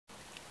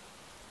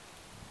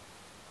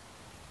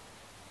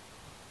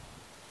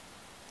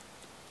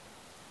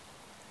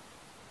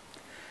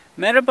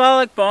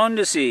Metabolic bone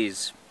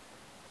disease.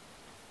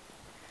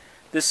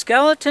 The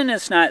skeleton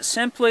is not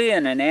simply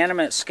an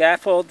inanimate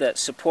scaffold that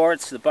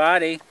supports the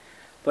body,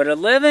 but a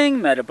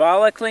living,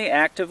 metabolically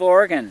active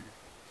organ.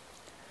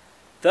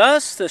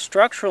 Thus, the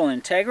structural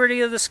integrity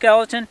of the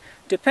skeleton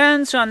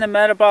depends on the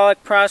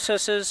metabolic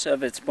processes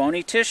of its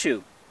bony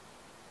tissue.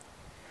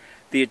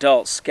 The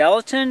adult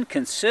skeleton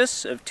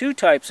consists of two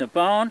types of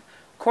bone,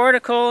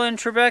 cortical and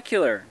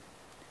trabecular.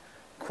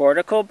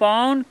 Cortical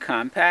bone,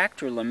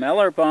 compact or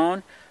lamellar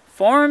bone,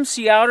 forms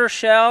the outer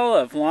shell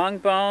of long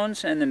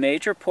bones and the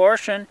major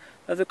portion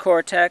of the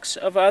cortex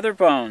of other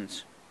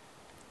bones.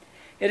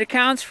 It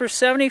accounts for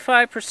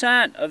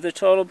 75% of the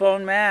total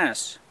bone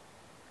mass.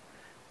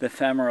 The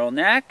femoral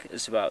neck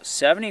is about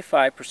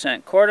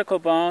 75% cortical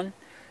bone,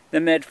 the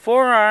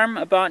mid-forearm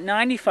about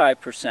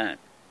 95%.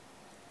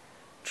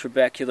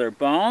 Trabecular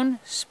bone,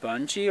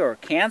 spongy or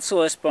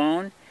cancellous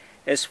bone,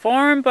 is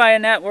formed by a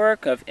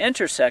network of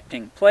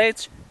intersecting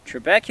plates,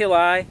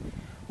 trabeculi,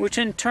 which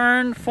in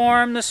turn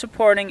form the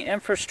supporting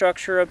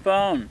infrastructure of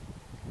bone.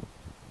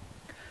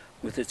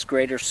 With its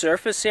greater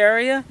surface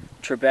area,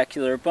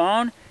 trabecular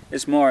bone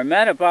is more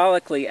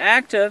metabolically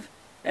active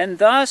and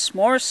thus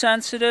more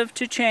sensitive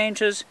to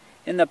changes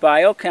in the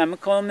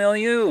biochemical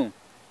milieu.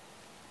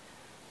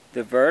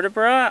 The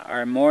vertebrae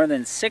are more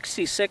than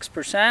 66%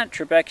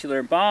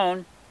 trabecular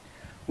bone,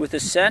 with the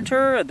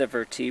center of the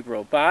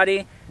vertebral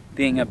body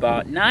being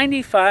about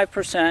 95%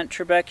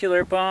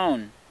 trabecular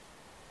bone.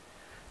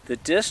 The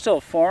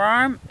distal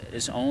forearm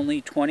is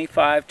only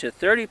 25 to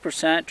 30%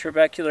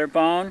 trabecular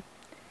bone,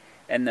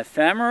 and the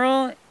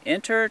femoral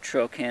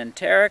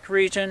intertrochanteric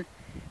region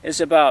is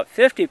about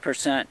 50%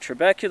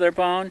 trabecular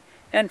bone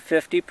and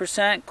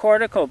 50%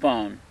 cortical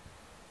bone.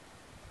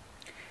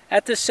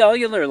 At the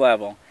cellular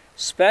level,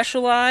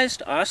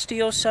 specialized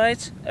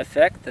osteocytes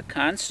affect the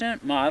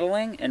constant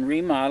modeling and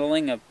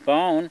remodeling of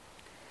bone,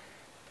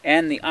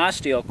 and the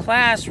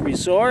osteoclasts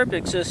resorb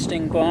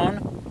existing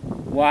bone,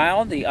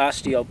 while the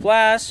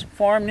osteoblasts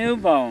form new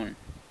bone.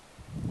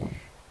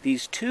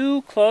 These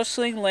two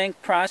closely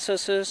linked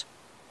processes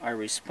are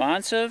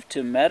responsive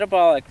to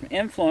metabolic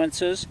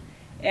influences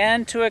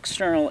and to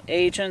external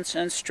agents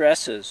and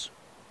stresses.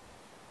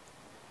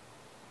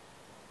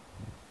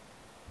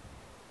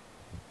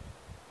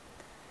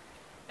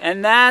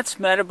 And that's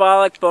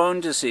metabolic bone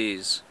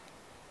disease.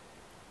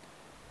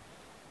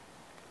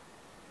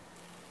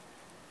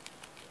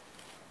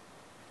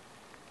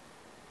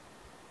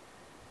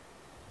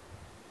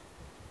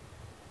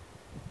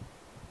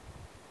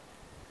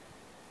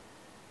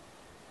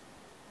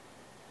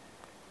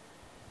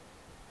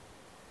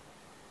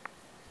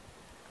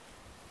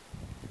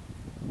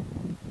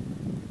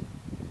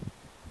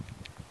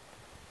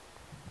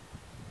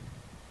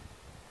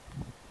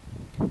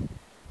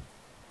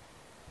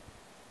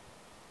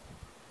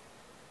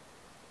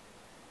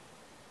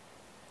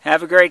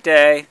 Have a great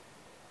day.